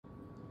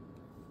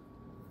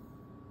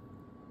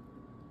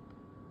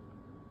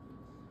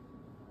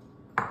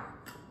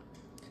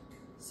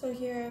So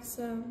here I have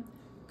some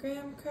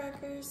graham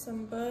crackers,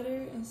 some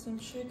butter, and some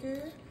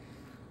sugar.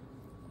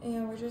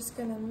 And we're just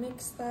gonna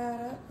mix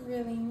that up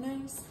really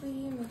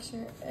nicely, make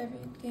sure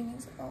everything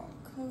is all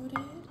coated.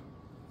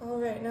 All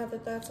right, now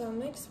that that's all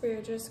mixed,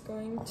 we're just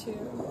going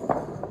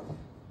to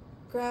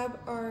grab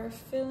our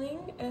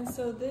filling. And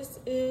so this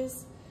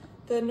is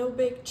the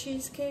no-bake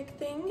cheesecake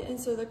thing, and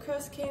so the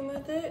crust came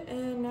with it,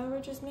 and now we're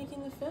just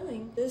making the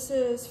filling. This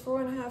is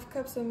 4.5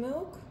 cups of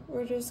milk.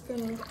 We're just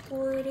gonna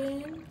pour it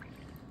in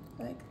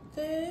like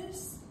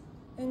this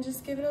and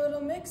just give it a little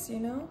mix, you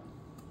know?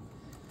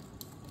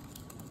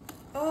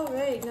 All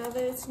right, now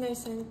that it's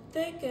nice and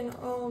thick and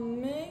all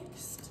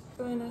mixed,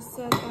 I'm gonna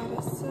set that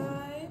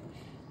aside.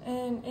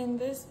 And in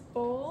this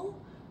bowl,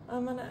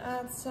 I'm gonna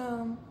add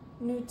some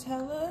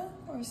Nutella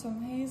or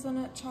some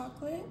hazelnut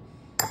chocolate.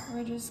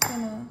 We're just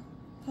gonna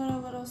put a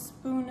little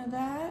spoon of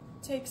that.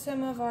 Take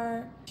some of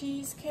our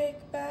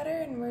cheesecake batter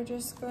and we're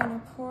just going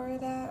to pour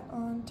that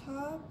on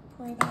top,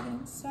 pour that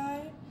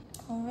inside.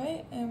 All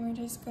right, and we're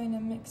just going to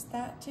mix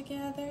that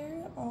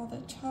together, all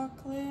the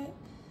chocolate.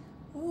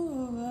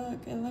 Ooh,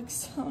 look, it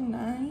looks so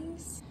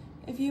nice.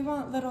 If you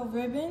want little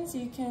ribbons,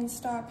 you can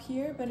stop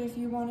here, but if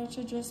you want it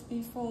to just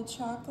be full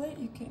chocolate,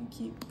 you can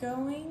keep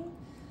going.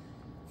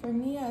 For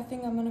me, I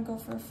think I'm gonna go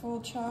for full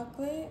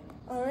chocolate.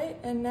 All right,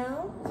 and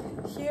now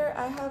here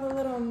I have a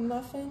little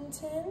muffin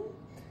tin,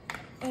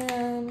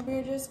 and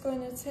we're just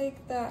going to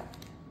take that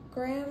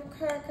graham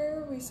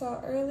cracker we saw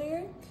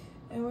earlier,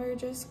 and we're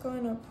just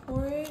going to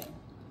pour it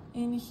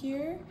in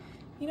here.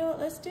 You know what,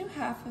 let's do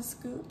half a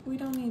scoop. We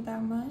don't need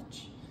that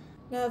much.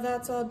 Now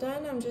that's all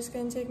done, I'm just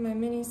gonna take my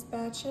mini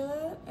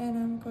spatula and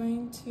I'm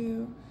going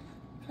to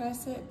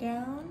press it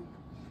down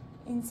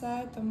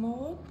inside the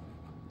mold.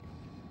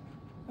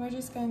 We're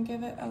just gonna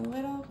give it a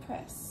little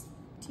press.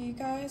 Do you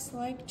guys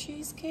like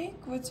cheesecake?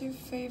 What's your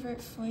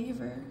favorite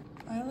flavor?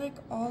 I like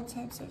all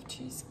types of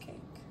cheesecake.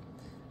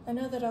 I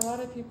know that a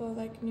lot of people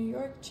like New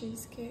York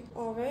cheesecake.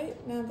 All right,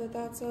 now that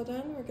that's all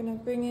done, we're gonna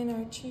bring in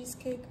our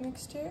cheesecake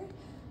mixture.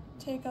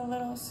 Take a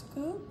little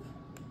scoop,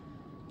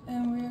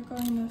 and we're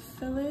going to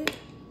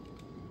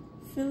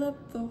fill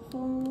up the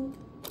whole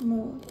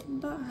mold,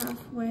 about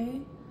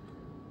halfway,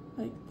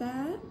 like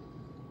that.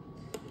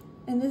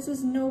 And this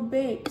is no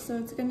bake, so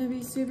it's gonna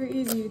be super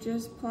easy. You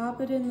just plop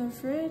it in the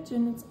fridge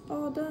and it's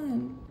all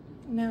done.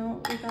 Now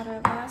we got our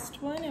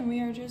last one and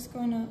we are just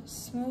gonna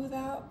smooth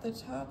out the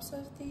tops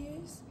of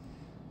these.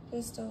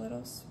 Just a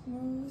little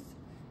smooth,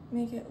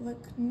 make it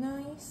look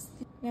nice.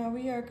 Now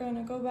we are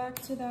gonna go back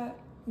to that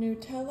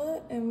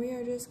Nutella and we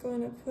are just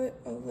going to put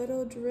a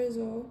little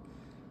drizzle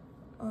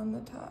on the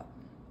top.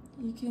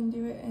 You can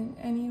do it in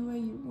any way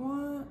you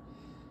want,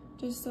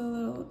 just a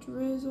little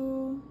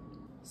drizzle.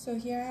 So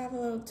here I have a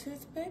little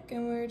toothpick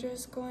and we're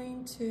just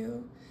going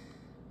to,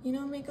 you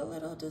know, make a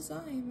little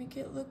design, make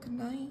it look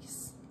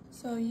nice.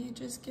 So you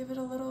just give it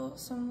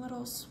some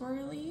little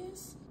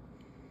swirlies.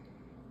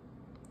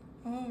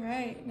 All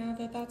right, now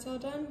that that's all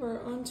done,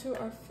 we're on to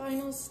our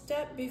final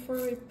step before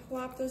we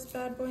plop this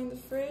bad boy in the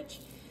fridge.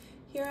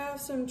 Here I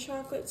have some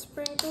chocolate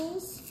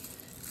sprinkles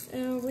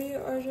and we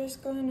are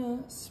just going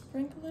to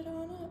sprinkle it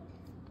on up.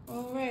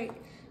 All right,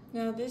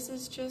 now this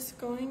is just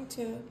going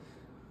to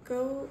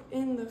go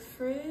in the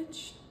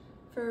fridge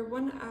for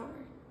 1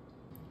 hour.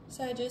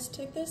 So I just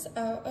took this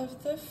out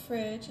of the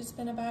fridge. It's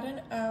been about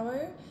an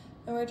hour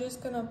and we're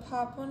just gonna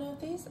pop one of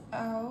these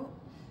out.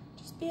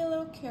 Just be a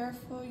little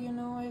careful, you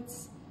know, it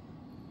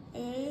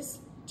is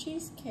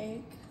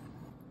cheesecake.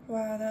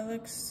 Wow, that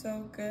looks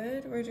so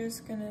good. We're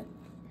just gonna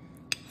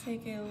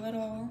take a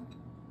little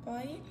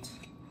bite.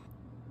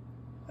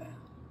 Wow,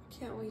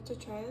 can't wait to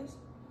try this.